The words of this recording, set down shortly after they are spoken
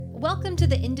Welcome to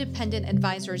the Independent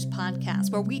Advisors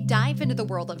Podcast, where we dive into the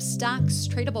world of stocks,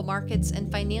 tradable markets,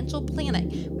 and financial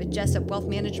planning with Jessup Wealth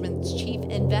Management's Chief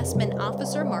Investment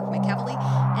Officer, Mark McEvely,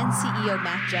 and CEO,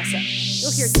 Matt Jessup. You'll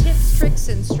hear tips, tricks,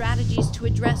 and strategies to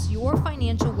address your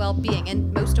financial well-being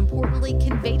and, most importantly,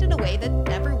 conveyed in a way that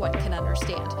everyone can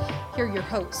understand. Here are your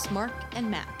hosts, Mark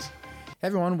and Matt. Hey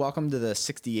everyone, welcome to the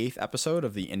 68th episode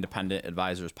of the Independent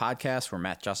Advisors Podcast, where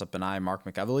Matt Jessup and I, Mark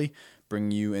McEvely, bring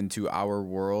you into our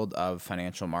world of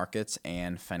financial markets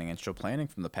and financial planning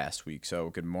from the past week.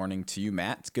 So good morning to you,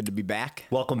 Matt. It's good to be back.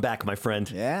 Welcome back, my friend.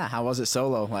 Yeah, how was it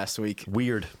solo last week?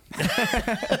 Weird.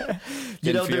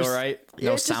 Didn't feel right?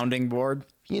 No sounding board?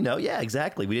 Yeah,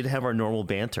 exactly. We didn't have our normal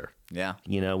banter. Yeah.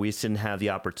 We just didn't have the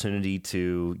opportunity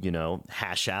to,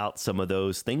 hash out some of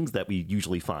those things that we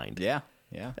usually find. Yeah.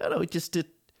 Yeah. I don't know, it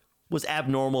was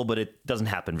abnormal, but it doesn't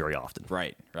happen very often.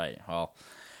 Right. Well,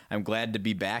 I'm glad to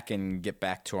be back and get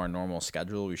back to our normal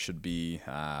schedule. We should be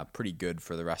pretty good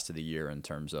for the rest of the year in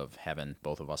terms of having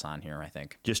both of us on here, I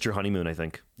think. Just your honeymoon, I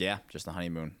think. Yeah, just the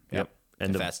honeymoon. Yep.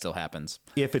 And if that still happens.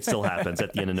 If it still happens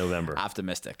at the end of November.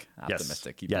 Optimistic. Yes.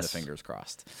 Keeping the fingers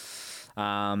crossed.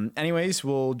 Anyways,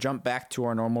 we'll jump back to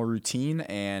our normal routine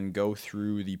and go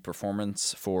through the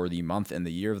performance for the month and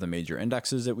the year of the major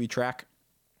indexes that we track.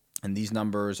 And these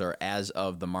numbers are as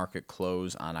of the market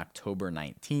close on October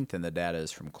 19th, and the data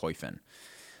is from Koifin.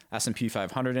 S&P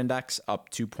 500 index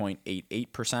up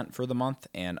 2.88% for the month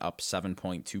and up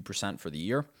 7.2% for the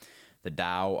year. The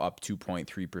Dow up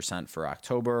 2.3% for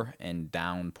October and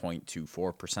down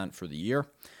 0.24% for the year.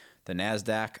 The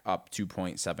NASDAQ up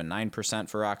 2.79%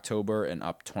 for October and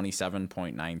up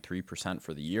 27.93%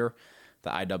 for the year. The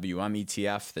IWM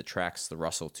ETF that tracks the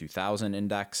Russell 2000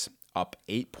 index up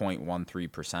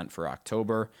 8.13% for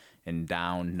October and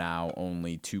down now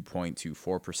only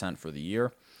 2.24% for the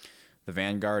year. The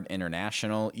Vanguard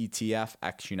International ETF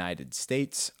ex-United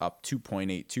States up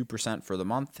 2.82% for the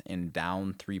month and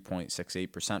down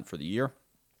 3.68% for the year.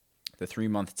 The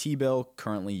 3-month T-bill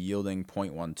currently yielding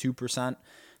 0.12%,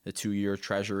 the 2-year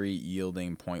Treasury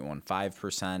yielding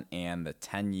 0.15%, and the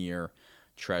 10-year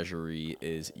Treasury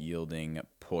is yielding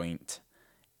 0.8%.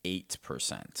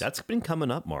 That's been coming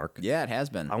up, Mark. Yeah, it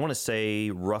has been. I want to say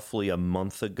roughly a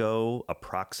month ago,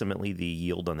 approximately the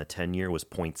yield on the 10-year was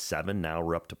 0.7. Now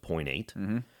we're up to 0.8.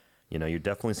 Mm-hmm. You're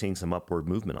definitely seeing some upward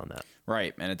movement on that.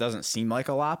 Right, and it doesn't seem like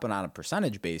a lot, but on a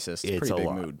percentage basis, it's pretty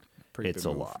big mood. It's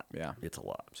a lot. Yeah. It's a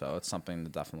lot. So it's something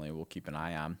that definitely we'll keep an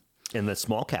eye on. And the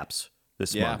small caps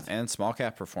this month. Yeah, and small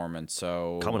cap performance.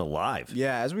 So coming alive.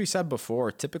 Yeah, as we said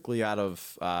before, typically out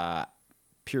of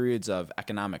periods of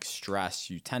economic stress,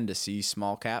 you tend to see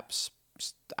small caps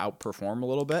outperform a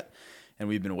little bit. And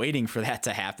we've been waiting for that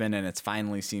to happen, and it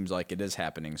finally seems like it is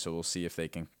happening. So we'll see if they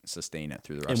can sustain it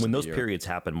through the rest of the year. And when those periods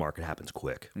happen, Mark, it happens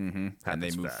quick. Mm-hmm. And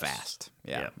they move fast.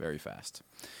 Yeah, very fast.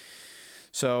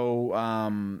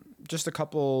 So just a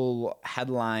couple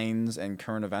headlines and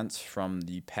current events from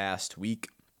the past week.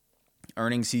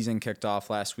 Earnings season kicked off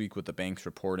last week with the banks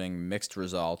reporting mixed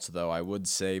results, though I would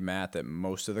say, Matt, that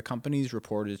most of the companies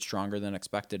reported stronger than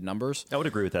expected numbers. I would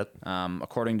agree with that.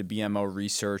 According to BMO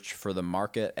research, for the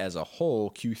market as a whole,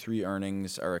 Q3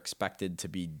 earnings are expected to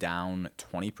be down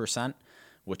 20%,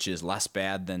 which is less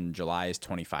bad than July's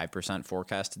 25%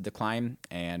 forecasted decline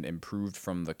and improved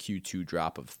from the Q2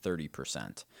 drop of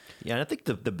 30%. Yeah, and I think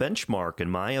the benchmark, in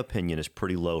my opinion, is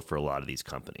pretty low for a lot of these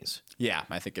companies. Yeah,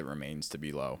 I think it remains to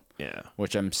be low. Yeah.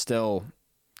 Which I'm still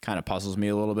kind of puzzles me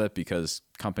a little bit because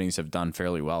companies have done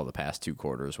fairly well the past 2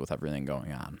 quarters with everything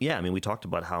going on. Yeah, I mean, we talked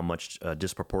about how much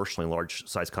disproportionately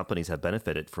large-sized companies have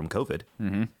benefited from COVID.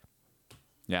 Mm-hmm.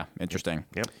 Yeah, interesting.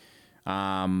 Yep.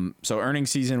 So earnings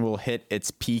season will hit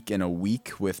its peak in a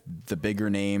week with the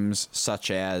bigger names such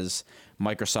as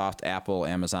Microsoft, Apple,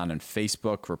 Amazon, and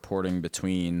Facebook reporting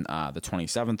between the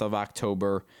 27th of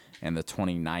October and the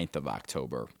 29th of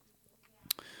October.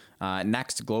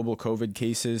 Next, global COVID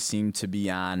cases seem to be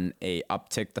on a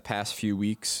uptick the past few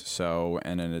weeks. So,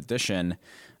 and in addition,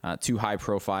 2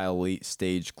 high-profile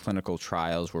late-stage clinical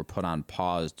trials were put on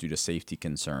pause due to safety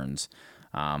concerns.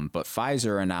 But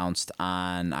Pfizer announced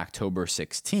on October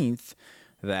 16th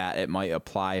that it might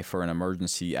apply for an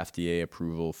emergency FDA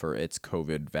approval for its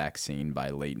COVID vaccine by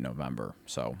late November.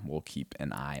 So we'll keep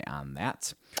an eye on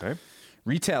that. Okay.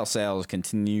 Retail sales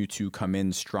continue to come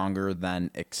in stronger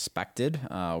than expected.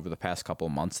 Over the past couple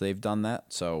of months, they've done that.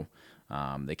 So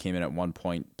they came in at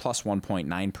plus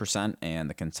 1.9%, and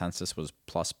the consensus was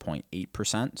plus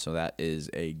 0.8%. So that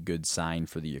is a good sign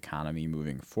for the economy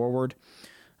moving forward.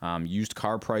 Used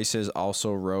car prices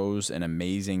also rose an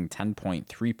amazing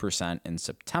 10.3% in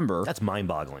September. That's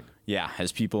mind-boggling. Yeah,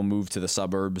 as people move to the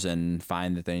suburbs and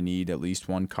find that they need at least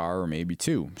one car or maybe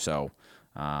two. So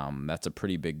that's a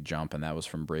pretty big jump, and that was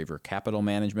from Braver Capital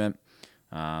Management.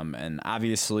 And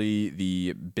obviously,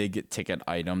 the big ticket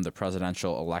item, the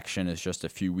presidential election, is just a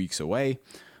few weeks away.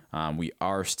 We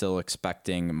are still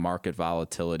expecting market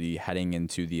volatility heading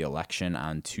into the election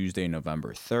on Tuesday,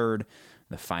 November 3rd,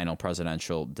 the final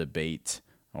presidential debate,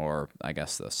 or I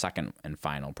guess the second and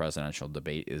final presidential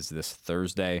debate is this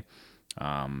Thursday.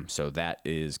 So that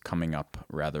is coming up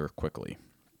rather quickly.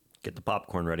 Get the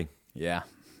popcorn ready. Yeah.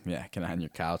 Get on your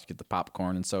couch, get the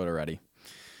popcorn and soda ready.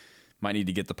 Might need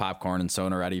to get the popcorn and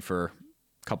soda ready for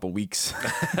a couple weeks.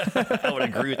 I would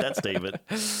agree with that statement.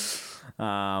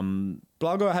 But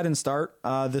I'll go ahead and start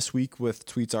this week with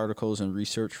tweets, articles, and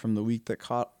research from the week that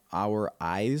caught our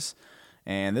eyes.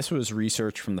 And this was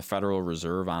research from the Federal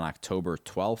Reserve on October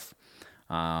 12th.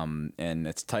 And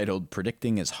it's titled,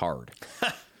 Predicting is Hard.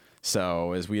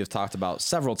 So as we have talked about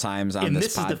several times on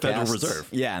this podcast. And this is the Federal Reserve.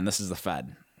 Yeah, and this is the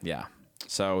Fed. Yeah.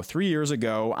 So 3 years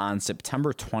ago, on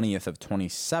September 20th of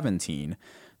 2017,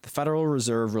 the Federal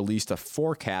Reserve released a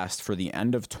forecast for the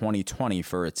end of 2020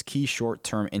 for its key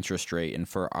short-term interest rate and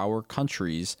for our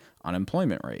country's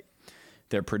unemployment rate.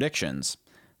 Their predictions: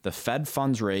 the Fed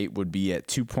funds rate would be at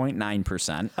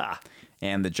 2.9%,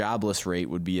 and the jobless rate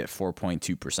would be at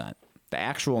 4.2%. The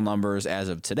actual numbers as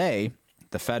of today,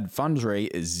 the Fed funds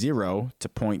rate is 0 to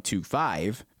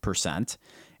 0.25%,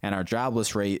 and our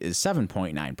jobless rate is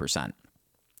 7.9%.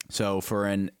 So for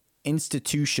an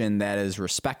institution that is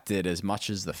respected as much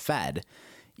as the Fed,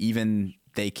 even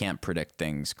they can't predict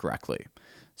things correctly.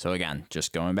 So again,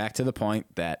 just going back to the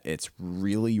point that it's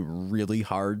really, really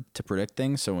hard to predict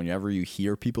things. So whenever you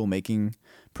hear people making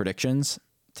predictions,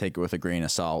 take it with a grain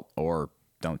of salt, or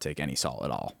don't take any salt at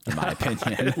all, in my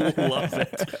opinion. Love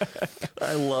it.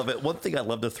 I love it. One thing I'd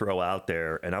love to throw out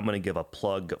there, and I'm going to give a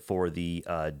plug for the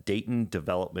Dayton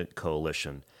Development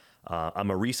Coalition. I'm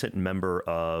a recent member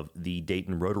of the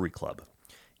Dayton Rotary Club,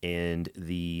 and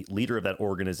the leader of that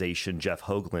organization, Jeff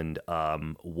Hoagland,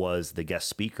 was the guest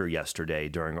speaker yesterday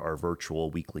during our virtual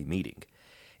weekly meeting.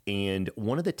 And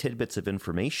one of the tidbits of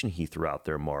information he threw out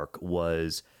there, Mark,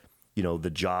 was,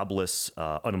 the jobless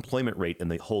unemployment rate in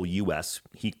the whole U.S.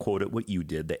 He quoted what you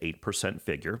did, the 8%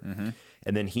 figure. Mm-hmm.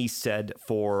 And then he said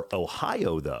for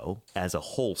Ohio, though, as a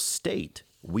whole state,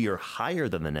 we are higher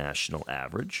than the national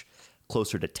average,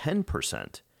 closer to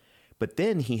 10%. But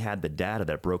then he had the data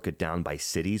that broke it down by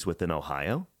cities within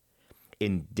Ohio.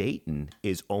 And Dayton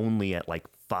is only at like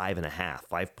 5.5,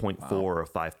 5.4 or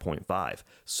 5.5.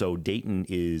 So Dayton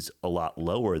is a lot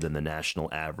lower than the national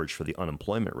average for the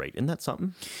unemployment rate. Isn't that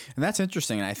something? And that's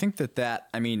interesting. And I think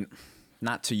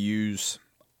not to use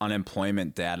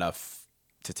unemployment data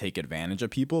to take advantage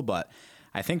of people, but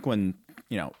I think when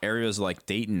areas like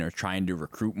Dayton are trying to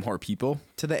recruit more people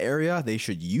to the area, they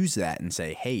should use that and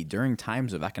say, hey, during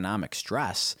times of economic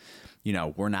stress,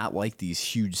 we're not like these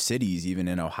huge cities, even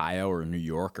in Ohio or New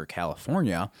York or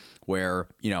California, where,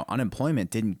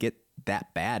 unemployment didn't get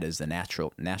that bad as the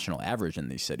national average in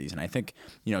these cities. And I think,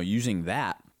 using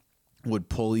that would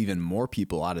pull even more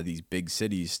people out of these big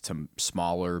cities to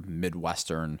smaller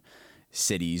Midwestern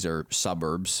cities or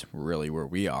suburbs, really where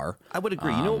we are. I would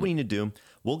agree. You know what we need to do?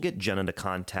 We'll get Jenna to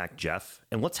contact Jeff,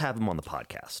 and let's have him on the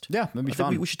podcast. Yeah, that'd be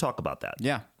fun. We should talk about that.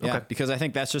 Yeah, okay. Because I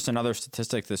think that's just another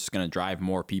statistic that's going to drive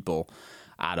more people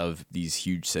out of these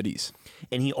huge cities.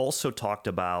 And he also talked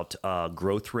about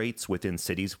growth rates within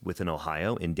cities within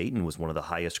Ohio, and Dayton was one of the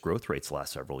highest growth rates the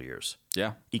last several years.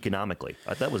 Yeah. Economically. I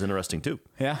thought that was interesting, too.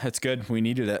 Yeah, it's good. We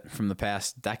needed it from the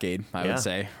past decade, I would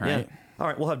say, right? Yeah. All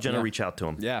right, we'll have Jenna reach out to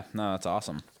him. Yeah, no, that's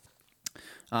awesome.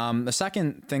 The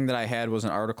second thing that I had was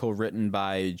an article written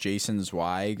by Jason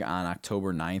Zweig on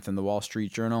October 9th in the Wall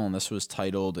Street Journal, and this was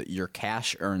titled, Your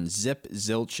Cash Earns Zip,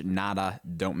 Zilch, Nada,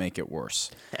 Don't Make It Worse.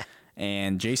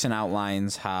 And Jason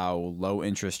outlines how low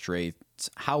interest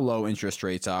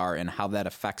rates are and how that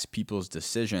affects people's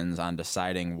decisions on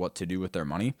deciding what to do with their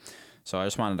money. So I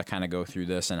just wanted to kind of go through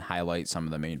this and highlight some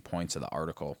of the main points of the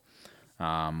article.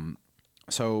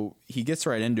 So he gets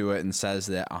right into it and says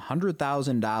that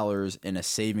 $100,000 in a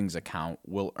savings account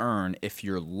will earn, if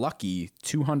you're lucky,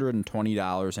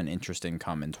 $220 in interest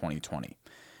income in 2020.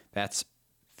 That's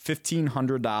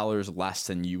 $1,500 less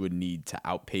than you would need to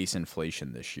outpace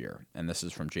inflation this year. And this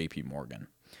is from JP Morgan.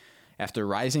 After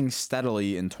rising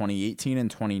steadily in 2018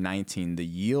 and 2019, the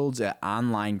yields at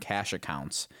online cash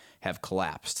accounts have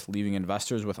collapsed, leaving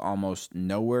investors with almost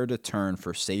nowhere to turn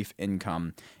for safe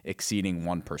income exceeding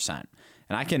 1%.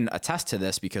 And I can attest to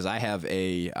this because I have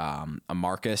a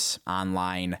Marcus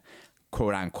online,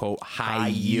 quote unquote, high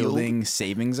yielding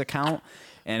savings account.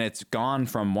 And it's gone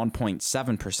from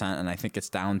 1.7%, and I think it's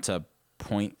down to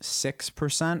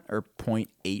 0.6% or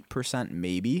 0.8%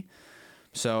 maybe.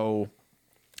 So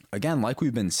again, like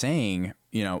we've been saying,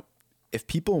 if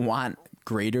people want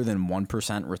greater than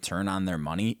 1% return on their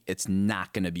money, it's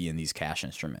not going to be in these cash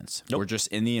instruments. Nope. We're just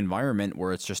in the environment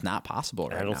where it's just not possible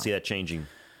right now. I don't see that changing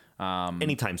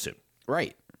anytime soon.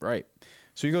 Right.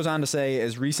 So he goes on to say,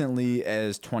 as recently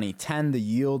as 2010, the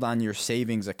yield on your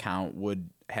savings account would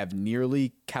have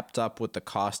nearly kept up with the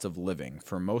cost of living.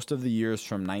 For most of the years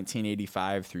from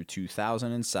 1985 through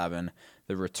 2007,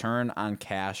 the return on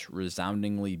cash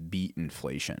resoundingly beat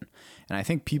inflation. And I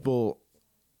think people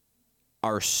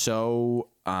are so,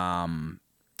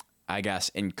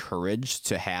 encouraged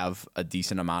to have a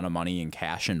decent amount of money in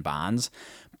cash and bonds,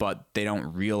 but they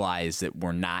don't realize that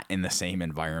we're not in the same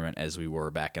environment as we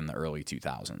were back in the early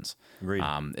 2000s. Agreed.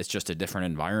 It's just a different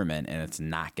environment, and it's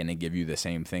not going to give you the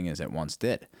same thing as it once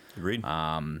did. Agreed.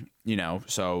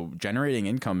 So generating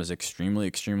income is extremely,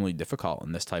 extremely difficult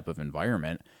in this type of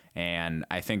environment. And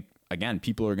I think, again,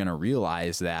 people are going to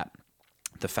realize that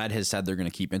the Fed has said they're going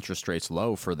to keep interest rates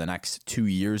low for the next 2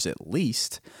 years at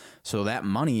least. So that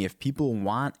money, if people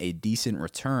want a decent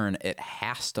return, it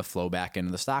has to flow back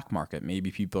into the stock market.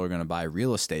 Maybe people are going to buy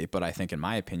real estate, but I think in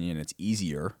my opinion, it's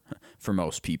easier for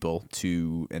most people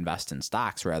to invest in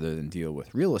stocks rather than deal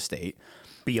with real estate.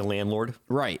 Be a landlord.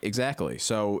 Right, exactly.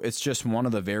 So it's just one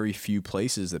of the very few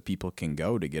places that people can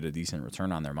go to get a decent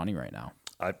return on their money right now.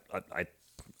 I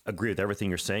agree with everything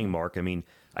you're saying, Mark. I mean,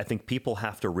 I think people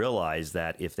have to realize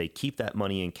that if they keep that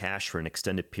money in cash for an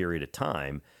extended period of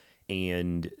time,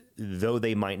 and though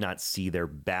they might not see their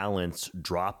balance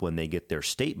drop when they get their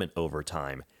statement over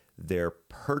time, their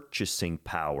purchasing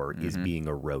power is being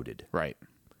eroded. Right.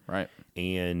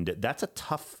 And that's a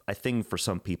tough thing for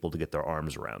some people to get their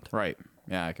arms around. Right.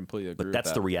 Yeah, I completely agree with that. But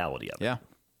that's the reality of it. Yeah.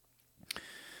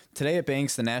 Today at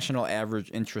banks, the national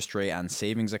average interest rate on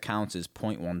savings accounts is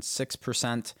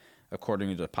 0.16%.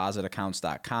 According to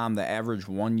depositaccounts.com, the average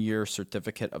one-year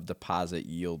certificate of deposit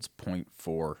yields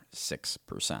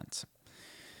 0.46%.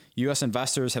 U.S.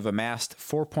 investors have amassed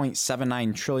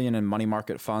 $4.79 trillion in money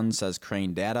market funds, says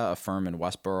Crane Data, a firm in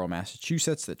Westborough,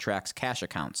 Massachusetts that tracks cash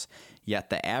accounts. Yet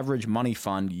the average money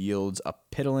fund yields a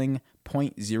piddling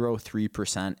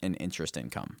 0.03% in interest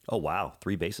income. Oh, wow.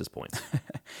 3 basis points.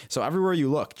 So everywhere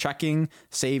you look, checking,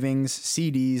 savings,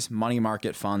 CDs, money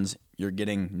market funds, you're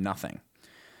getting nothing.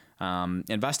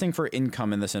 Investing for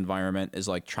income in this environment is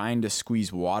like trying to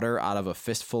squeeze water out of a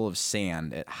fistful of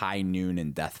sand at high noon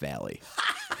in Death Valley.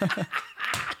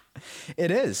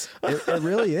 It is. It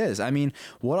really is. I mean,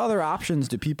 what other options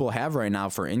do people have right now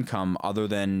for income other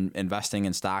than investing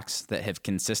in stocks that have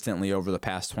consistently over the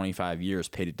past 25 years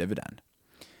paid a dividend?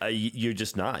 You're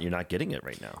just not. You're not getting it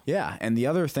right now. Yeah. And the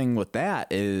other thing with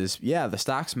that is, the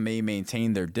stocks may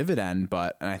maintain their dividend,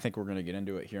 and I think we're going to get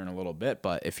into it here in a little bit,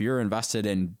 but if you're invested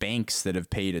in banks that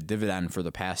have paid a dividend for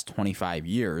the past 25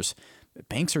 years,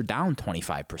 banks are down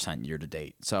 25% year to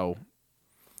date. So,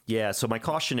 yeah. So my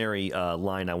cautionary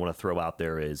line I want to throw out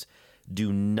there is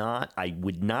I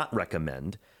would not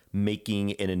recommend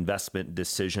making an investment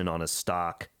decision on a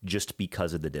stock just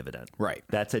because of the dividend. Right.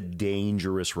 That's a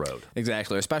dangerous road.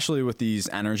 Exactly. Especially with these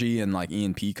energy and like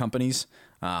E&P companies.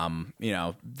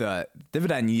 The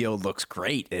dividend yield looks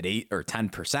great at 8 or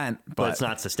 10%, but it's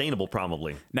not sustainable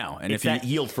probably. No. And it's that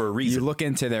yield for a reason. You look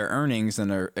into their earnings and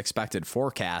their expected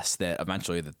forecasts that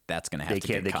eventually that's going to have to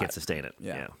get cut. They can't sustain it.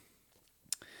 Yeah.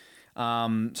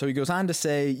 So he goes on to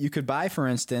say you could buy, for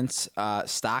instance,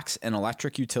 stocks in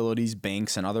electric utilities,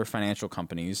 banks, and other financial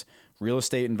companies, real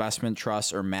estate investment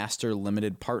trusts, or master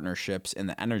limited partnerships in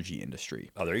the energy industry.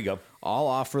 Oh, there you go. All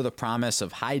offer the promise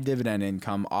of high dividend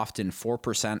income, often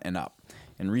 4% and up.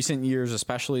 In recent years,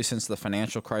 especially since the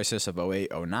financial crisis of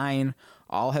 08-09,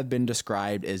 all have been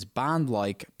described as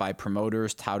bond-like by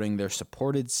promoters touting their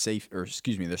supposed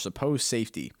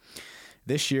safety.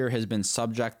 This year has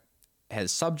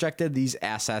subjected these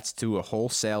assets to a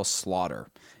wholesale slaughter.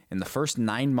 In the first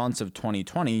 9 months of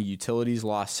 2020, utilities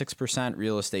lost 6%,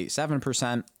 real estate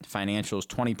 7%, financials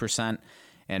 20%,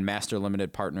 and master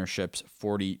limited partnerships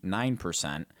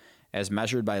 49%, as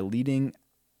measured by leading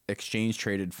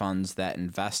exchange-traded funds that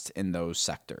invest in those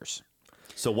sectors.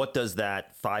 So what does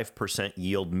that 5%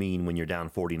 yield mean when you're down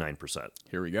 49%?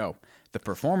 Here we go. The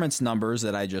performance numbers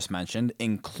that I just mentioned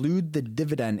include the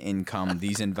dividend income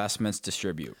these investments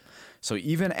distribute. So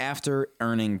even after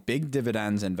earning big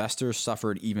dividends, investors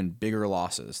suffered even bigger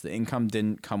losses. The income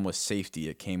didn't come with safety.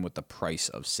 It came with the price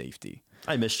of safety.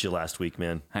 I missed you last week,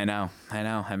 man. I know.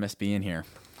 I miss being here.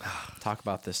 Talk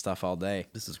about this stuff all day.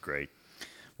 This is great.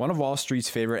 One of Wall Street's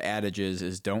favorite adages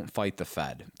is don't fight the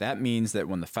Fed. That means that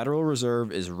when the Federal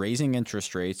Reserve is raising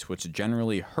interest rates, which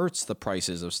generally hurts the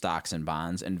prices of stocks and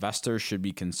bonds, investors should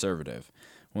be conservative.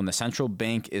 When the central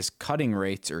bank is cutting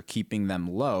rates or keeping them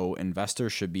low,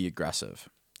 investors should be aggressive.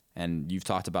 And you've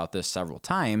talked about this several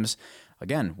times.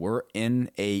 Again, we're in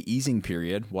a easing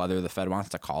period, whether the Fed wants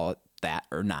to call it that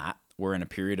or not. We're in a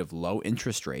period of low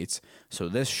interest rates, so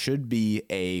this should be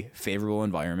a favorable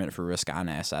environment for risk-on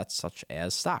assets such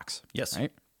as stocks. Yes.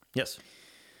 Right? Yes.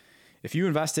 If you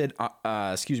invested,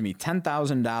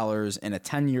 $10,000 in a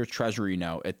 10-year Treasury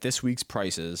note at this week's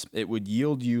prices, it would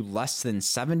yield you less than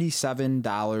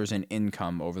 $77 in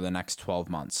income over the next 12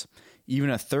 months.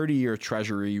 Even a 30-year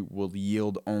Treasury will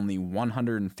yield only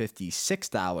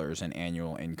 $156 in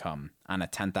annual income on a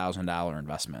 $10,000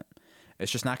 investment.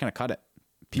 It's just not going to cut it.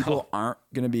 People aren't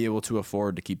going to be able to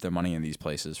afford to keep their money in these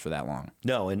places for that long.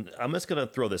 No, and I'm just going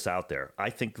to throw this out there. I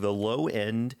think the low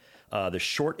end, the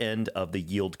short end of the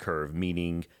yield curve,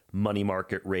 meaning money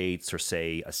market rates or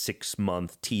say a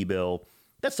 6-month T-bill,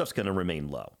 that stuff's going to remain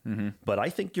low. Mm-hmm. But I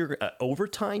think you're over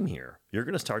time here, you're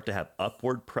going to start to have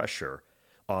upward pressure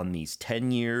on these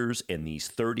 10 years and these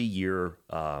 30-year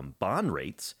bond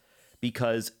rates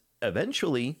because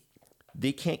eventually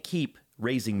they can't keep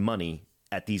raising money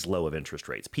at these low of interest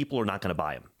rates. People are not going to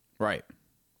buy them. Right.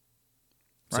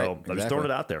 So I'm just throwing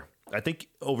it out there. I think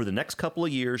over the next couple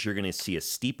of years, you're going to see a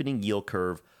steepening yield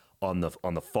curve on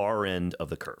the far end of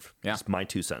the curve. Yeah. That's my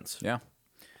 2 cents. Yeah.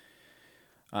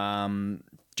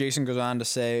 Jason goes on to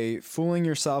say, fooling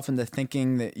yourself into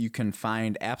thinking that you can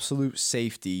find absolute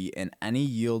safety in any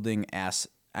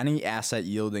asset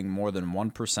yielding more than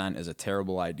 1% is a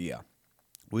terrible idea.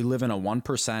 We live in a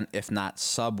 1%, if not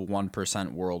sub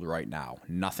 1% world right now.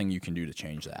 Nothing you can do to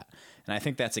change that. And I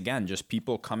think that's, again, just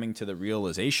people coming to the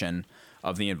realization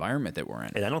of the environment that we're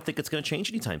in. And I don't think it's going to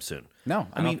change anytime soon. No.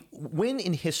 I mean, when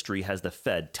in history has the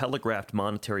Fed telegraphed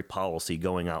monetary policy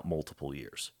going out multiple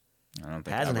years? I don't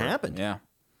think it hasn't happened. Yeah.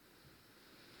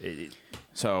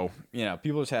 So,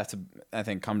 people just have to, I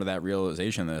think, come to that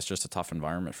realization that it's just a tough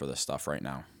environment for this stuff right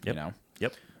now. Yep.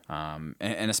 Yep.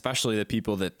 And especially the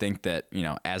people that think that,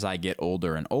 as I get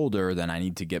older and older, then I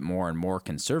need to get more and more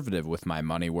conservative with my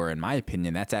money, where in my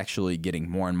opinion, that's actually getting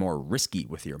more and more risky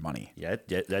with your money. Yeah,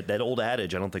 that old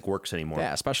adage I don't think works anymore.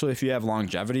 Yeah, especially if you have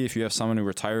longevity. If you have someone who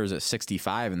retires at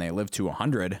 65 and they live to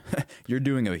 100, you're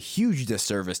doing a huge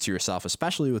disservice to yourself,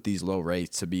 especially with these low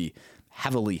rates, to be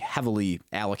heavily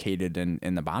allocated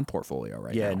in the bond portfolio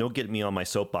right now. Yeah, don't get me on my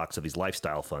soapbox of these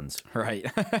lifestyle funds. Right.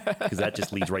 Because that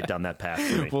just leads right down that path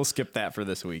for me. We'll skip that for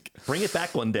this week. Bring it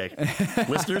back one day.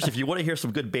 Listeners, if you want to hear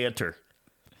some good banter,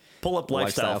 pull up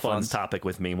lifestyle funds topic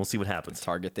with me and we'll see what happens.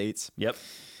 Target dates. Yep.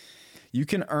 You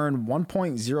can earn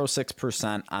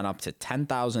 1.06% on up to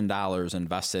 $10,000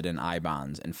 invested in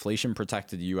I-bonds,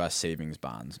 inflation-protected U.S. savings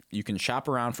bonds. You can shop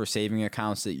around for saving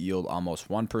accounts that yield almost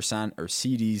 1% or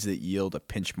CDs that yield a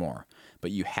pinch more.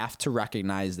 But you have to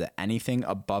recognize that anything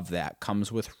above that comes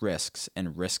with risks,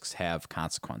 and risks have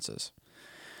consequences.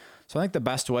 So I think the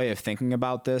best way of thinking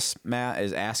about this, Matt,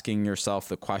 is asking yourself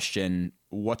the question,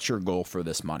 what's your goal for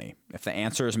this money? If the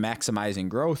answer is maximizing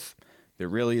growth, there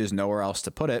really is nowhere else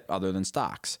to put it other than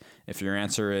stocks. If your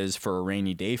answer is for a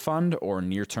rainy day fund or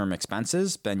near-term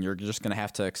expenses, then you're just going to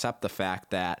have to accept the fact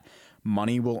that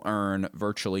money will earn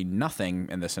virtually nothing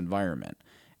in this environment.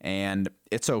 And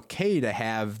it's okay to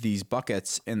have these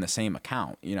buckets in the same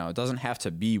account. It doesn't have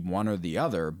to be one or the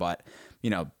other, but,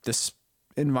 this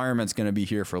environment's going to be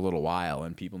here for a little while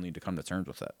and people need to come to terms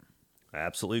with it. I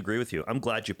absolutely agree with you. I'm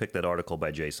glad you picked that article by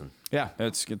Jason. Yeah,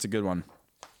 it's a good one.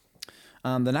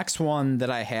 The next one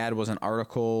that I had was an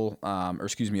article,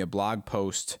 a blog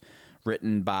post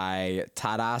written by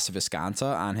Tadas Visconta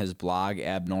on his blog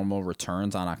Abnormal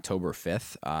Returns on October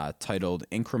 5th, titled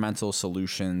Incremental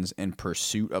Solutions in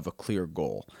Pursuit of a Clear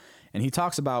Goal. And he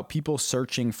talks about people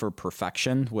searching for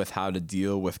perfection with how to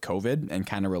deal with COVID and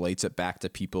kind of relates it back to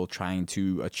people trying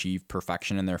to achieve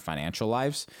perfection in their financial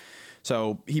lives.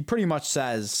 So he pretty much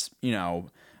says,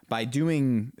 by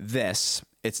doing this,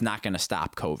 it's not going to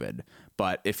stop COVID.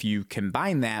 But if you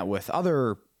combine that with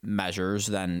other measures,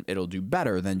 then it'll do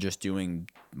better than just doing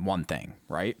one thing,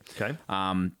 right? Okay.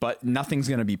 But nothing's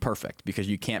going to be perfect because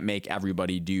you can't make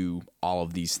everybody do all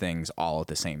of these things all at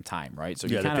the same time, right? So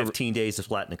the 15 days to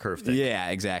flatten the curve thing. Yeah,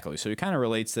 exactly. So he kind of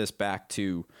relates this back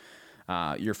to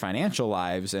your financial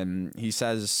lives, and he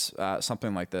says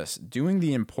something like this: doing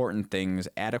the important things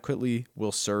adequately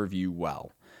will serve you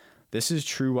well. This is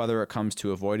true whether it comes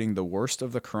to avoiding the worst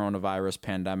of the coronavirus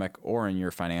pandemic or in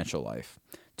your financial life.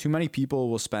 Too many people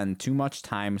will spend too much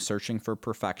time searching for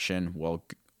perfection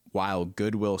while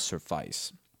good will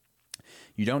suffice.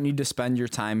 You don't need to spend your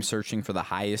time searching for the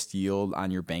highest yield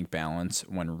on your bank balance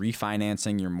when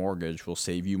refinancing your mortgage will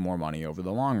save you more money over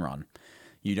the long run.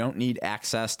 You don't need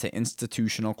access to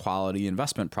institutional quality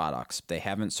investment products. They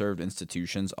haven't served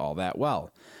institutions all that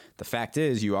well. The fact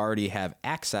is, you already have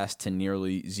access to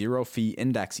nearly zero-fee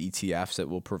index ETFs that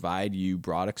will provide you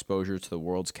broad exposure to the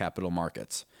world's capital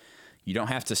markets. You don't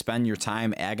have to spend your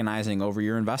time agonizing over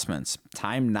your investments.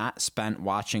 Time not spent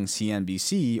watching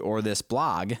CNBC or this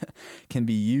blog can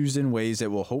be used in ways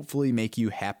that will hopefully make you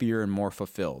happier and more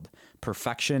fulfilled.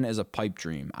 Perfection is a pipe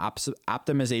dream.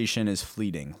 Optimization is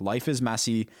fleeting. Life is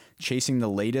messy. Chasing the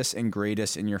latest and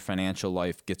greatest in your financial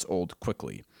life gets old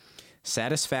quickly.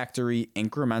 Satisfactory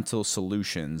incremental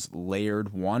solutions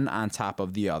layered one on top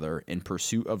of the other in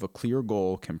pursuit of a clear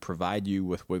goal can provide you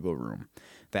with wiggle room.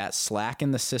 That slack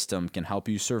in the system can help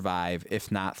you survive,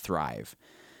 if not thrive.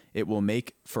 It will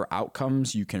make for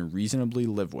outcomes you can reasonably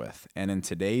live with, and in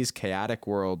today's chaotic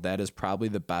world, that is probably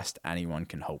the best anyone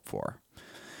can hope for.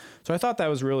 So I thought that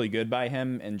was really good by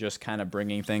him, and just kind of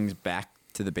bringing things back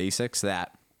to the basics,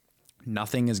 that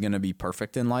nothing is going to be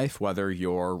perfect in life, whether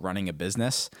you're running a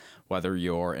business, whether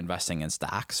you're investing in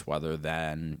stocks, whether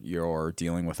then you're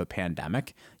dealing with a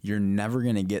pandemic. You're never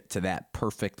going to get to that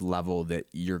perfect level that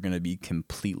you're going to be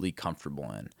completely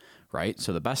comfortable in, right?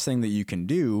 So the best thing that you can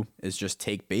do is just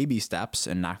take baby steps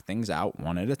and knock things out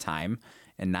one at a time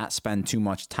and not spend too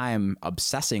much time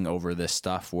obsessing over this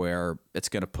stuff where it's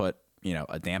going to put,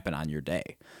 a dampen on your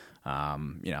day.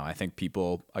 I think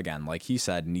people, again, like he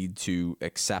said, need to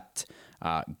accept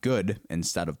good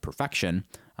instead of perfection,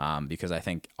 because I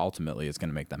think ultimately it's going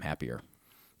to make them happier.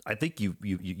 I think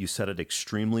you said it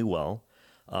extremely well.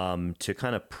 To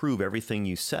kind of prove everything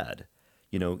you said,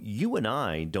 you and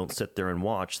I don't sit there and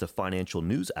watch the financial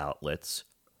news outlets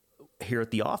here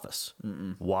at the office.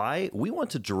 Mm-mm. Why? We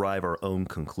want to derive our own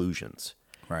conclusions.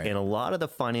 Right. And a lot of the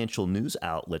financial news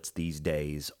outlets these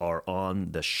days are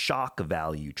on the shock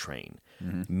value train,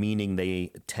 meaning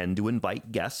they tend to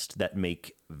invite guests that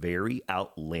make very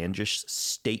outlandish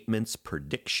statements,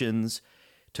 predictions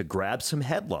to grab some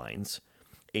headlines.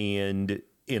 And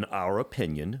in our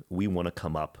opinion, we want to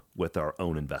come up with our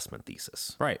own investment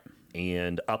thesis. Right.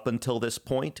 And up until this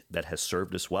point, that has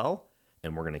served us well,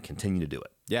 and we're going to continue to do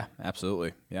it. Yeah,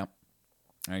 absolutely. Yeah.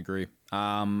 I agree.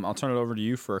 I'll turn it over to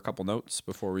you for a couple notes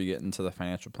before we get into the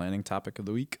financial planning topic of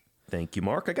the week. Thank you,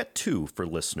 Mark. I got two for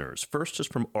listeners. First is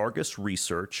from Argus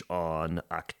Research on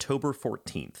October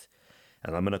 14th,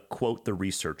 and I'm going to quote the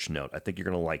research note. I think you're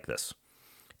going to like this.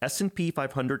 S&P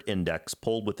 500 index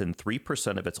pulled within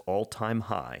 3% of its all-time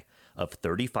high of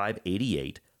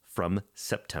 3588 from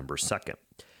September 2nd.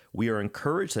 We are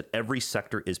encouraged that every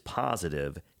sector is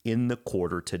positive in the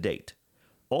quarter to date.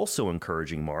 Also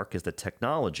encouraging, Mark, is the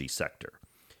technology sector,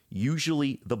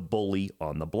 usually the bully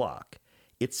on the block.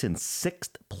 It's in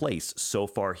 6th place so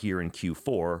far here in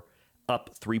Q4,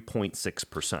 up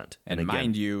 3.6%. And again,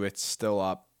 mind you, it's still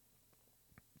up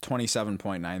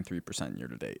 27.93% year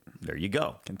to date. There you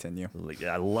go. Continue.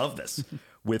 I love this.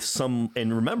 With some,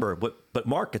 and remember, but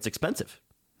Mark, it's expensive.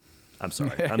 I'm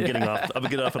sorry. I'm getting off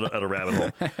at a rabbit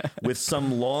hole. With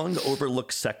some long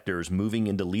overlooked sectors moving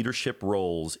into leadership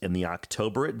roles in the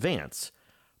October advance,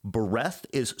 breadth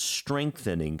is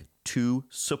strengthening to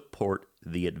support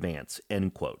the advance.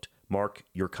 End quote. Mark,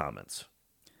 your comments.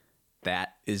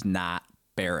 That is not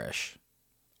bearish.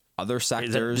 Other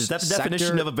sectors. Is that the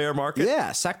definition of a bear market?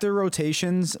 Yeah. Sector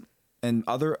rotations and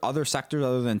other sectors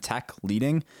other than tech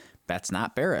leading. That's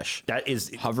not bearish. That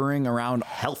is hovering around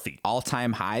healthy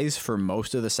all-time highs for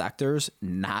most of the sectors,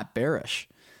 not bearish.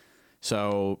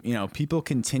 So, people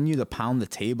continue to pound the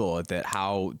table at that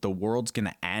how the world's going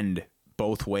to end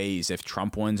both ways if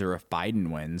Trump wins or if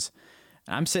Biden wins.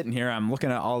 And I'm sitting here, I'm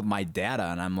looking at all of my data,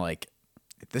 and I'm like,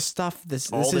 this stuff,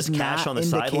 this is cash not on the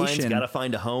sidelines, got to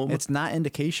find a home. It's not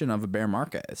indication of a bear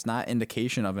market. It's not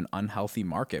indication of an unhealthy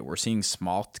market. We're seeing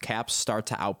small caps start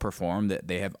to outperform that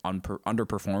they have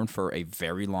underperformed for a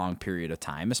very long period of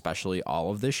time, especially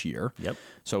all of this year. Yep.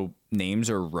 So names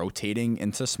are rotating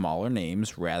into smaller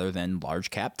names rather than large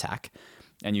cap tech.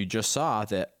 And you just saw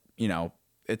that,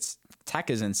 tech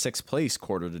is in 6th place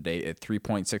quarter to date at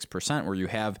 3.6%, where you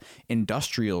have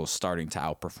industrials starting to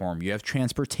outperform. You have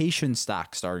transportation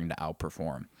stocks starting to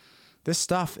outperform. This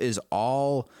stuff is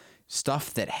all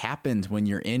stuff that happens when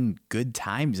you're in good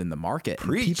times in the market.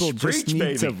 People just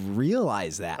need to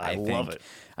realize that. I love it.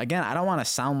 Again, I don't want to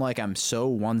sound like I'm so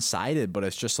one-sided, but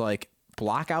it's just like,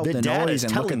 block out the noise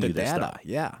and look at the data.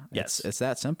 Yeah. Yes. It's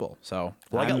that simple. So,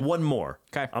 I got one more.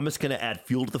 Okay. I'm just going to add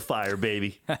fuel to the fire,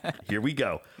 baby. Here we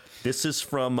go. This is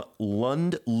from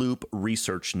Lund Loop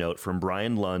Research Note from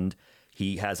Brian Lund.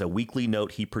 He has a weekly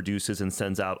note he produces and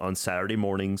sends out on Saturday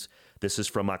mornings. This is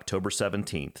from October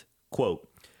 17th. Quote,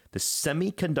 the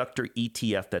semiconductor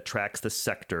ETF that tracks the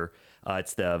sector,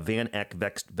 it's the Van Eck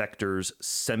Vectors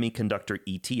Semiconductor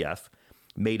ETF,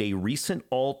 made a recent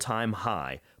all-time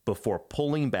high before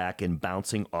pulling back and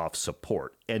bouncing off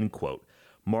support, end quote.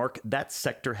 Mark, that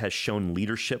sector has shown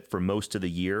leadership for most of the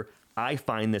year. I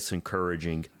find this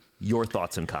encouraging. Your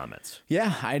thoughts and comments?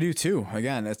 Yeah, I do too.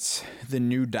 Again, it's the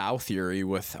new Dow theory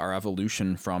with our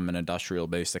evolution from an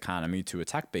industrial-based economy to a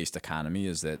tech-based economy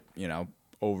is that,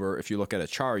 if you look at a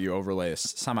chart, you overlay a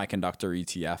semiconductor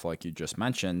ETF like you just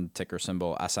mentioned, ticker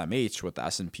symbol SMH with the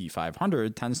S&P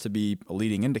 500 tends to be a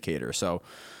leading indicator. So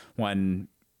when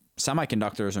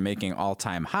semiconductors are making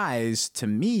all-time highs, to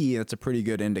me, that's a pretty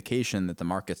good indication that the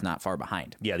market's not far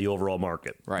behind. Yeah, the overall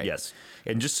market. Right. Yes.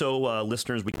 And just so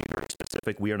listeners, we can be very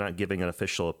specific, we are not giving an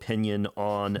official opinion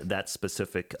on that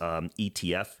specific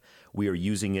ETF. We are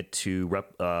using it to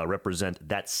represent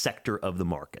that sector of the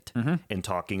market and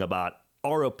talking about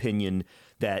our opinion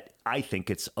that I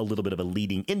think it's a little bit of a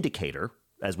leading indicator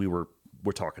as we're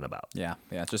talking about. Yeah.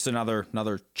 Just another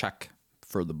check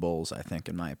for the bulls, I think,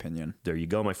 in my opinion. There you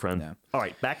go, my friend. Yeah. All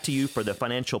right, back to you for the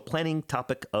financial planning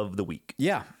topic of the week.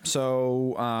 Yeah.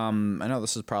 So I know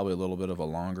this is probably a little bit of a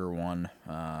longer one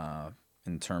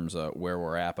in terms of where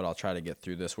we're at, but I'll try to get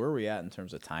through this. Where are we at in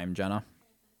terms of time, Jenna?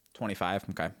 25.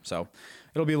 Okay. So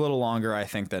it'll be a little longer, I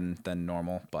think, than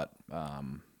normal, but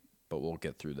we'll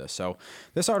get through this. So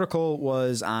this article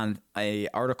was on a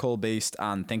article based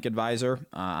on ThinkAdvisor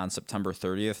on September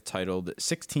 30th titled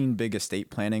 16 Big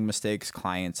Estate Planning Mistakes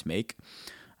Clients Make.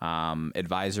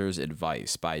 Advisor's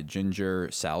Advice by Ginger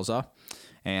Salza.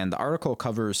 And the article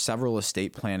covers several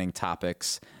estate planning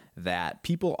topics that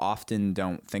people often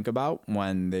don't think about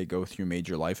when they go through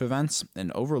major life events,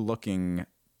 and overlooking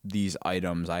these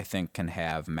items, I think, can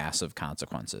have massive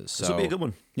consequences. So, this will be a good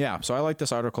one. Yeah. So I like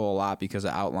this article a lot because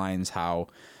it outlines how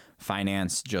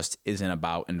finance just isn't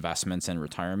about investments and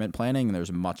retirement planning. And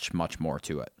there's much, much more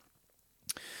to it.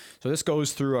 So this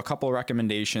goes through a couple of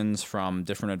recommendations from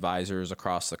different advisors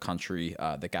across the country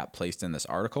that got placed in this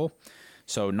article.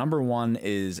 So number one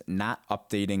is not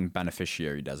updating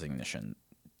beneficiary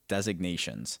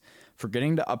designations.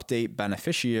 Forgetting to update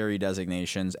beneficiary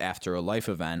designations after a life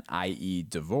event, i.e.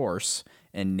 divorce,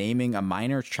 and naming a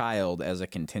minor child as a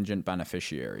contingent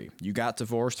beneficiary. You got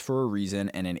divorced for a reason,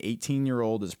 and an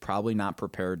 18-year-old is probably not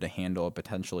prepared to handle a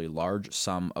potentially large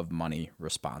sum of money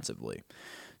responsibly.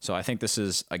 So I think this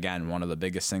is, again, one of the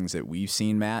biggest things that we've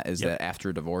seen, Matt, is that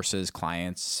after divorces,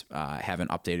 clients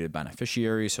haven't updated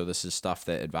beneficiaries. So this is stuff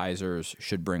that advisors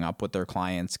should bring up with their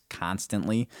clients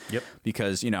constantly.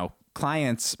 Because,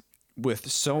 clients,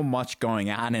 with so much going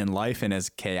on in life and as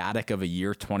chaotic of a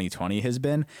year 2020 has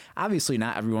been, obviously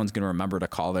not everyone's going to remember to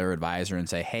call their advisor and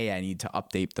say, hey, I need to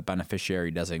update the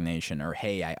beneficiary designation, or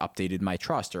hey, I updated my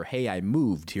trust, or hey, I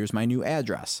moved, here's my new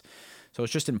address. So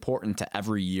it's just important to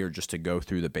every year just to go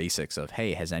through the basics of,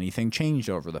 hey, has anything changed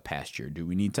over the past year? Do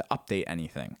we need to update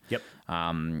anything?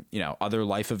 Other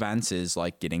life events is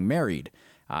like getting married,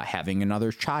 having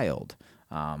another child,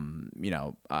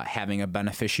 having a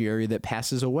beneficiary that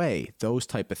passes away, those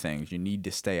type of things. You need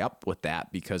to stay up with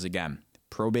that because, again,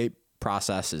 probate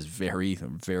process is very,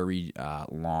 very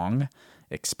long,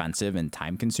 expensive, and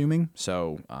time consuming.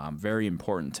 So very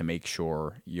important to make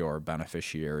sure your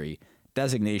beneficiary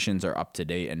designations are up to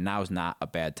date, and now's not a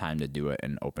bad time to do it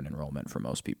in open enrollment for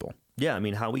most people. Yeah, I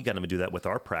mean, how we got to do that with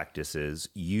our practice is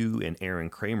you and Aaron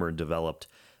Kramer developed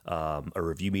a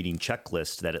review meeting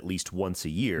checklist that at least once a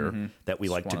year that we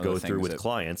like to go through with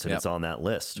clients, and it's on that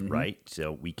list, right?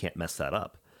 So we can't mess that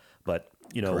up. But,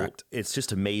 Correct. It's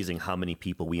just amazing how many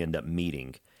people we end up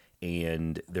meeting,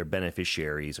 and their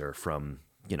beneficiaries are from,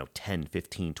 10,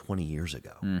 15, 20 years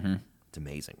ago. It's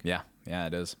amazing. Yeah,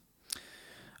 it is.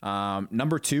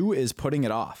 Number two is putting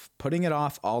it off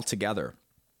altogether.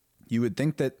 You would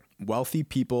think that wealthy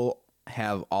people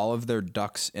have all of their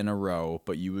ducks in a row,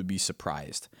 but you would be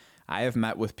surprised. I have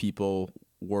met with people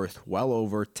worth well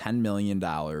over $10 million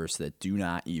that do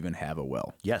not even have a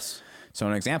will. Yes. So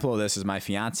an example of this is my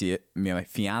fiance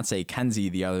Kenzie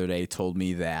the other day told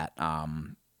me that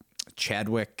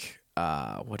Chadwick,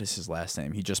 what is his last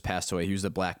name? He just passed away. He was the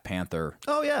Black Panther.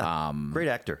 Oh yeah. Great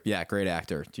actor. Yeah, great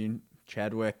actor. Do you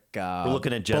Chadwick We're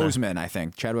looking at Jenna. Boseman, I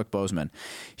think. Chadwick Boseman.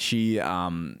 She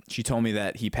told me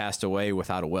that he passed away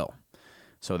without a will.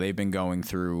 So they've been going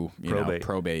through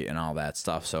probate and all that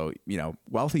stuff. So,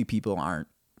 wealthy people aren't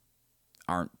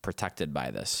protected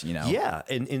by this, Yeah,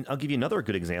 and I'll give you another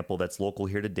good example that's local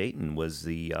here to Dayton was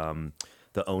the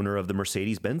owner of the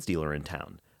Mercedes-Benz dealer in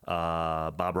town.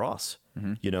 Bob Ross.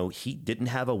 He didn't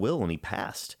have a will and he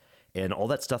passed. And all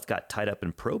that stuff got tied up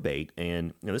in probate.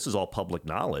 And this is all public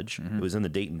knowledge. It was in the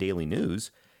Dayton Daily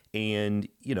News. And,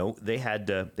 they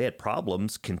had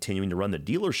problems continuing to run the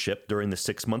dealership during the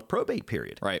 6-month probate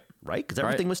period. Right. Right? Because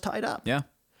everything was tied up. Yeah.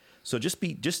 So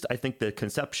I think the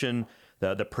conception,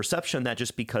 the perception that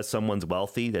just because someone's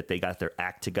wealthy, that they got their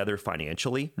act together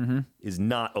financially is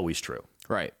not always true.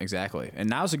 Right, exactly. And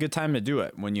now's a good time to do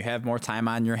it when you have more time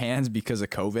on your hands because of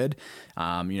COVID.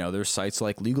 There's sites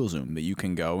like LegalZoom that you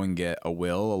can go and get a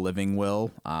will, a living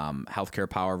will, healthcare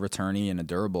power of attorney, and a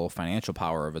durable financial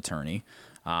power of attorney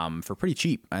for pretty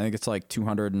cheap. I think it's like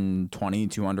 $220,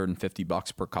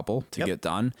 $250 per couple to get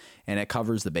done, and it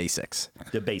covers the basics.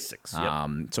 The basics. Yep.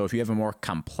 So if you have a more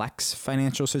complex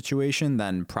financial situation,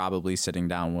 then probably sitting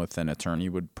down with an attorney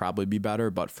would probably be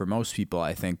better. But for most people,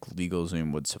 I think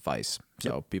LegalZoom would suffice.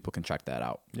 So people can check that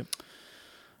out. Yep.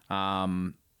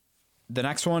 The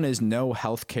next one is no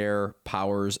healthcare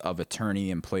powers of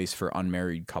attorney in place for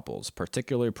unmarried couples,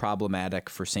 particularly problematic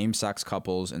for same-sex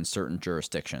couples in certain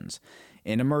jurisdictions.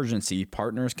 In emergency,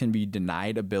 partners can be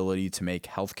denied ability to make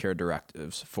healthcare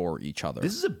directives for each other.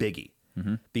 This is a biggie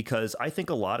because I think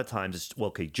a lot of times it's,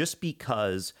 just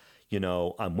because,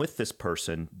 I'm with this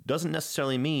person doesn't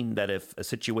necessarily mean that if a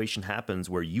situation happens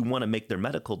where you want to make their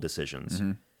medical decisions,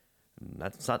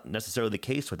 that's not necessarily the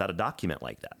case without a document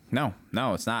like that. No,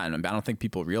 it's not. And I don't think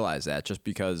people realize that just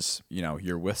because,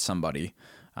 you're with somebody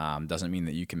doesn't mean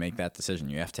that you can make that decision.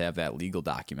 You have to have that legal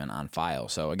document on file.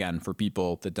 So again, for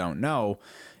people that don't know,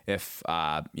 if,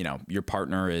 your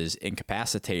partner is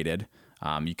incapacitated,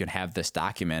 you can have this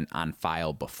document on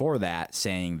file before that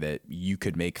saying that you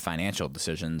could make financial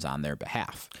decisions on their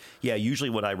behalf. Yeah,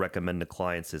 usually what I recommend to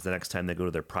clients is the next time they go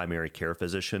to their primary care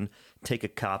physician, take a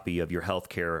copy of your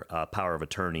healthcare power of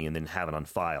attorney and then have it on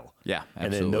file. Yeah, absolutely.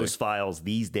 And then those files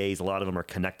these days, a lot of them are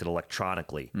connected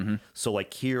electronically. So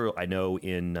like here, I know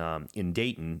in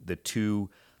Dayton, the two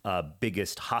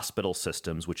biggest hospital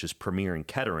systems, which is Premier and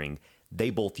Kettering, they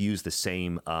both use the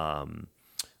same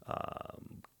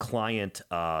client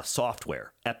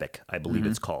software, Epic, I believe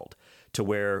it's called, to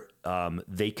where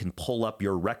they can pull up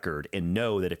your record and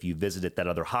know that if you visited that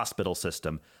other hospital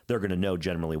system, they're going to know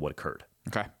generally what occurred.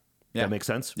 Okay. Yeah. That makes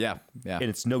sense? Yeah. And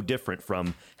it's no different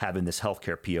from having this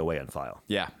healthcare POA on file.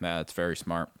 Yeah, that's very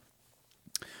smart.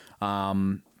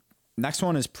 Next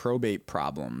one is probate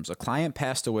problems. A client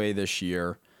passed away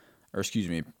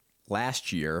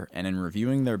last year, and in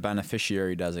reviewing their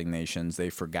beneficiary designations, they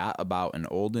forgot about an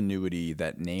old annuity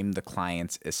that named the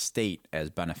client's estate as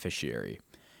beneficiary.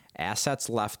 Assets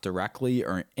left directly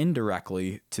or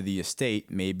indirectly to the estate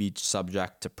may be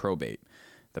subject to probate.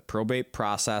 The probate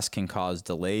process can cause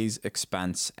delays,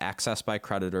 expense, access by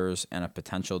creditors, and a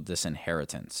potential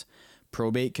disinheritance.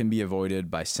 Probate can be avoided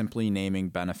by simply naming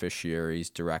beneficiaries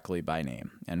directly by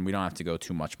name. And we don't have to go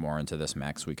too much more into this,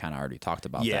 Max. We kind of already talked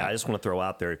about that. Yeah, I just want to throw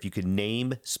out there, if you could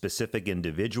name specific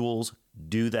individuals,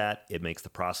 do that. It makes the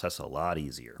process a lot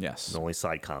easier. Yes. The only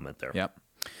side comment there. Yep.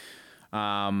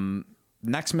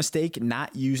 Next mistake,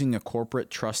 not using a corporate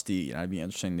trustee. And I'd be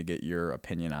interesting to get your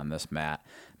opinion on this, Matt.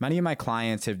 Many of my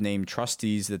clients have named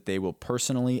trustees that they will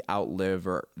personally outlive,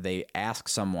 or they ask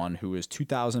someone who is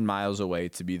 2,000 miles away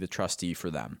to be the trustee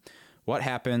for them. What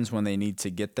happens when they need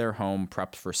to get their home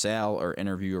prepped for sale or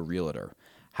interview a realtor?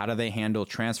 How do they handle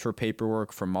transfer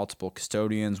paperwork from multiple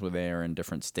custodians when they are in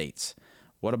different states?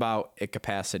 What about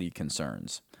incapacity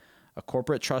concerns? A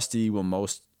corporate trustee will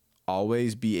most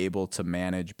always be able to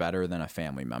manage better than a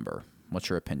family member. What's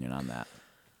your opinion on that?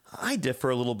 I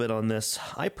differ a little bit on this.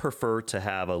 I prefer to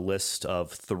have a list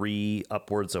of 3,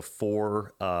 upwards of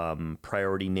 4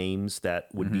 priority names that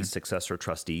would be successor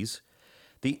trustees.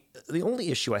 The only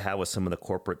issue I have with some of the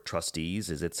corporate trustees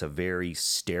is it's a very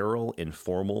sterile,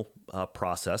 informal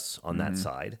process on that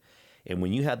side. And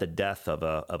when you have the death of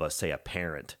a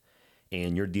parent,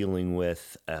 and you're dealing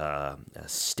with a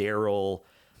sterile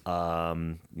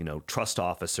trust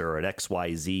officer at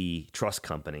XYZ trust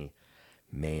company,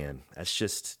 man, that's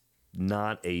just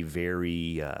not a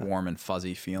very warm and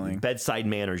fuzzy feeling. Bedside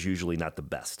manner is usually not the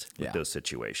best with those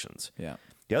situations. Yeah.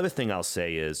 The other thing I'll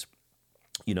say is,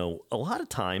 a lot of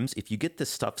times if you get this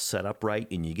stuff set up right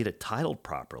and you get it titled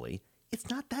properly, it's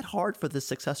not that hard for the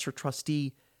successor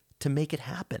trustee to make it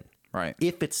happen. Right.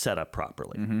 If it's set up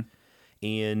properly.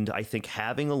 And I think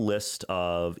having a list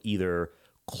of either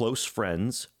close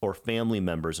friends or family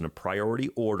members in a priority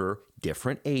order,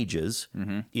 different ages,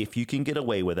 if you can get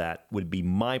away with that, would be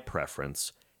my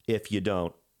preference. If you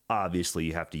don't, obviously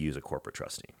you have to use a corporate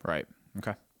trustee. Right.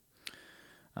 Okay.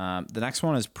 The next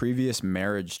one is previous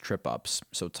marriage trip-ups.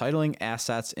 So titling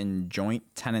assets in joint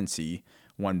tenancy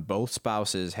when both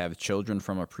spouses have children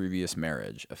from a previous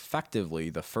marriage. Effectively,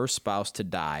 the first spouse to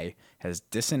die has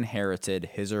disinherited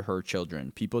his or her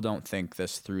children. People don't think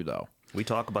this through, though. We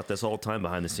talk about this all the time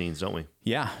behind the scenes, don't we?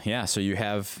 Yeah. So you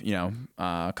have,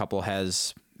 a couple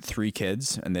has 3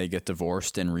 kids and they get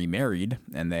divorced and remarried,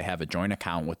 and they have a joint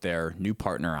account with their new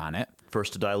partner on it.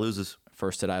 First to die loses.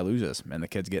 First to die loses, and the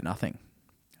kids get nothing.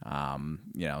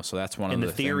 So that's one of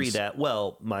the theory things.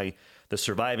 that, the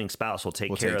surviving spouse will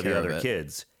take care of the other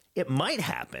kids. It might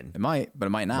happen. It might, but it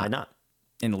might not. Might not.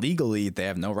 And legally, they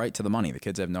have no right to the money. The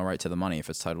kids have no right to the money if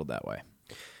it's titled that way.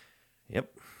 Yep.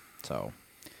 So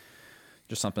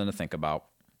just something to think about.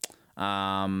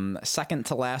 Second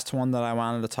to last one that I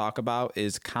wanted to talk about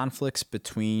is conflicts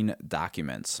between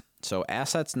documents. So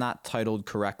assets not titled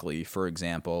correctly, for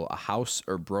example, a house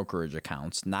or brokerage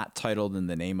accounts not titled in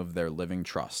the name of their living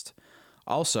trust.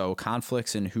 Also,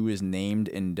 conflicts in who is named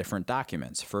in different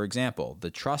documents. For example, the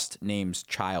trust names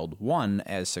child 1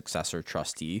 as successor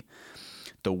trustee,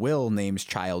 the will names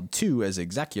child 2 as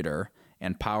executor,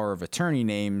 and power of attorney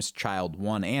names child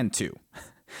 1 and 2.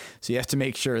 So you have to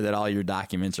make sure that all your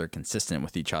documents are consistent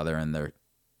with each other and they're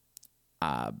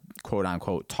quote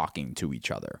unquote talking to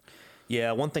each other.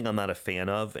 Yeah, one thing I'm not a fan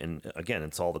of, and again,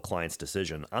 it's all the client's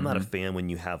decision. I'm not a fan when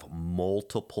you have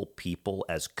multiple people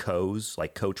as co's,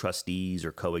 like co-trustees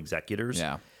or co-executors.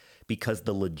 Yeah. Because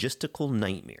the logistical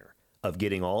nightmare of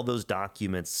getting all those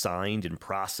documents signed and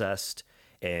processed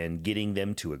and getting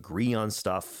them to agree on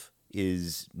stuff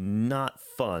is not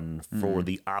fun for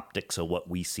the optics of what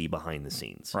we see behind the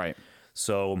scenes. Right.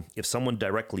 So if someone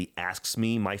directly asks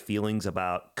me my feelings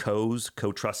about co's,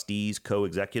 co-trustees,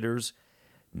 co-executors,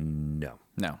 no,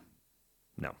 not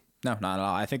at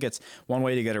all. I think it's one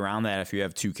way to get around that. If you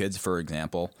have 2 kids, for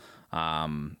example,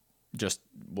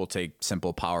 we'll take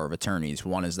simple power of attorneys.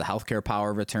 One is the healthcare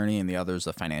power of attorney and the other is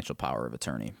the financial power of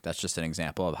attorney. That's just an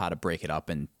example of how to break it up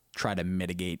and try to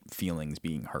mitigate feelings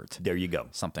being hurt. There you go.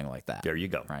 Something like that. There you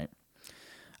go. Right.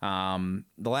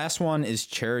 The last one is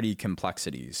charity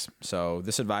complexities. So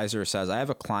this advisor says, I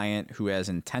have a client who has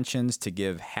intentions to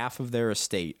give half of their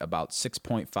estate, about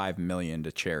 $6.5 million,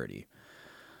 to charity.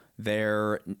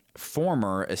 Their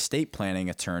former estate planning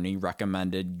attorney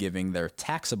recommended giving their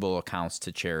taxable accounts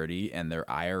to charity and their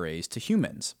IRAs to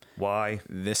humans. Why?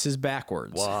 This is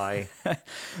backwards. Why?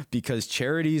 Because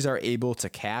charities are able to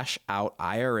cash out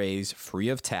IRAs free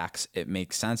of tax, it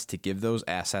makes sense to give those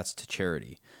assets to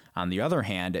charity. On the other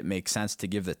hand, it makes sense to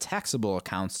give the taxable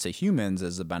accounts to humans,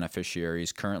 as the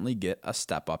beneficiaries currently get a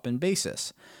step up in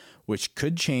basis, which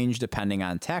could change depending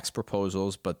on tax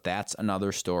proposals, but that's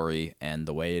another story. And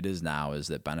the way it is now is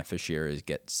that beneficiaries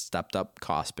get stepped up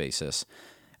cost basis,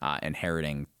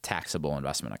 inheriting taxable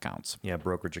investment accounts. Yeah,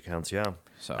 brokerage accounts, yeah.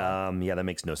 So, that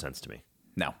makes no sense to me.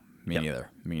 No, me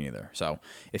neither. So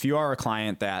if you are a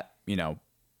client that,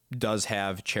 does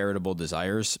have charitable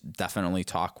desires, definitely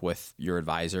talk with your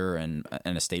advisor and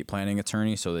an estate planning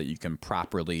attorney so that you can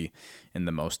properly, in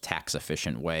the most tax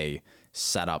efficient way,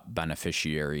 set up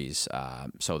beneficiaries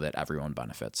so that everyone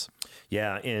benefits.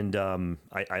 Yeah, and I'm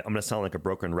going to sound like a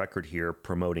broken record here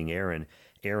promoting Aaron.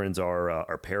 Aaron's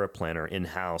our paraplanner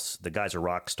in-house. The guy's a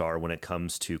rock star when it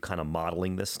comes to kind of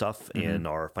modeling this stuff in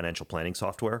our financial planning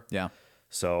software. Yeah.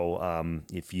 So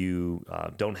if you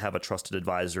don't have a trusted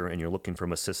advisor and you're looking for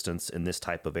assistance in this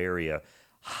type of area,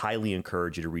 highly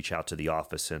encourage you to reach out to the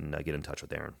office and get in touch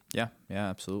with Aaron. Yeah,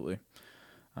 absolutely.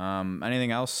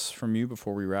 Anything else from you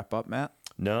before we wrap up, Matt?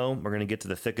 No, we're going to get to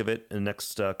the thick of it in the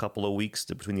next couple of weeks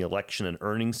between the election and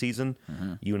earnings season.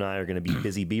 You and I are going to be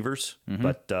busy beavers,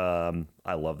 but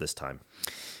I love this time.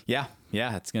 Yeah,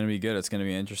 it's going to be good. It's going to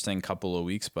be an interesting couple of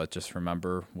weeks, but just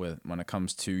remember when it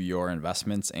comes to your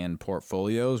investments and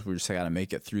portfolios, we just got to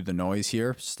make it through the noise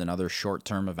here. It's just another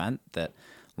short-term event that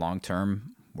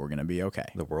long-term we're going to be okay.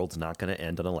 The world's not going to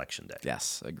end on election day.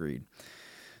 Yes, agreed.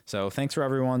 So thanks for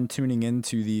everyone tuning in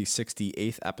to the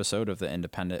 68th episode of the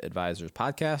Independent Advisors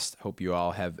Podcast. Hope you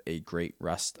all have a great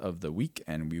rest of the week,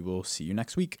 and we will see you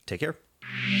next week. Take care.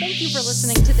 Thank you for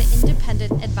listening to the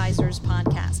Independent Advisors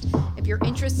Podcast. If you're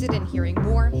interested in hearing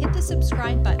more, hit the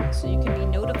subscribe button so you can be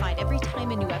notified every time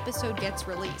a new episode gets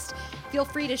released. Feel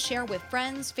free to share with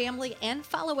friends, family, and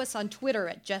follow us on Twitter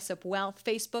at Jessup Wealth,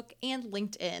 Facebook, and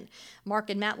LinkedIn. Mark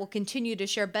and Matt will continue to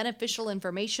share beneficial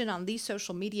information on these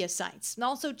social media sites. And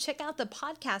also check out the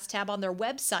podcast tab on their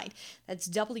website. That's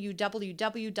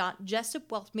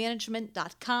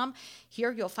www.jessupwealthmanagement.com.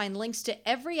 Here you'll find links to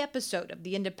every episode of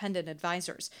the Independent Advisors.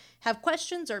 Have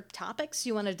questions or topics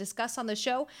you want to discuss on the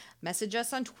show? Message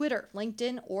us on Twitter,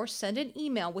 LinkedIn, or send an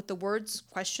email with the words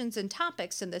questions and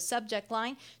topics in the subject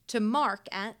line to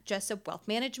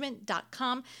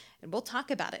mark@jessupwealthmanagement.com, and we'll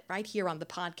talk about it right here on the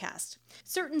podcast.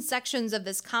 Certain sections of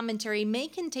this commentary may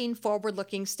contain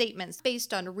forward-looking statements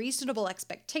based on reasonable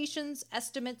expectations,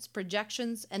 estimates,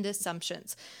 projections, and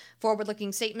assumptions.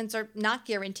 Forward-looking statements are not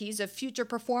guarantees of future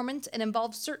performance and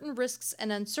involve certain risks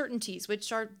and uncertainties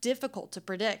which are difficult to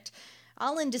predict.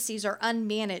 All indices are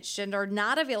unmanaged and are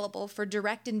not available for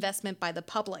direct investment by the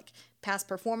public. Past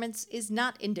performance is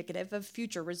not indicative of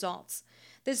future results.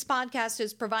 This podcast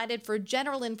is provided for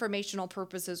general informational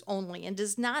purposes only and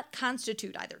does not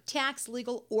constitute either tax,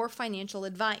 legal, or financial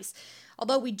advice.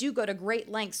 Although we do go to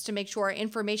great lengths to make sure our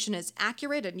information is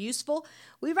accurate and useful,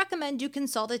 we recommend you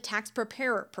consult a tax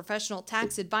preparer, professional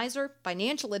tax advisor,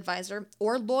 financial advisor,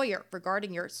 or lawyer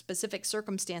regarding your specific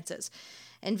circumstances.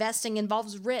 Investing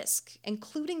involves risk,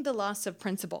 including the loss of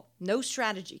principal. No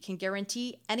strategy can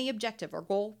guarantee any objective or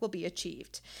goal will be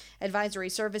achieved. Advisory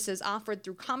services offered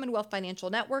through Commonwealth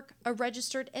Financial Network, a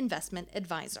registered investment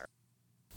advisor.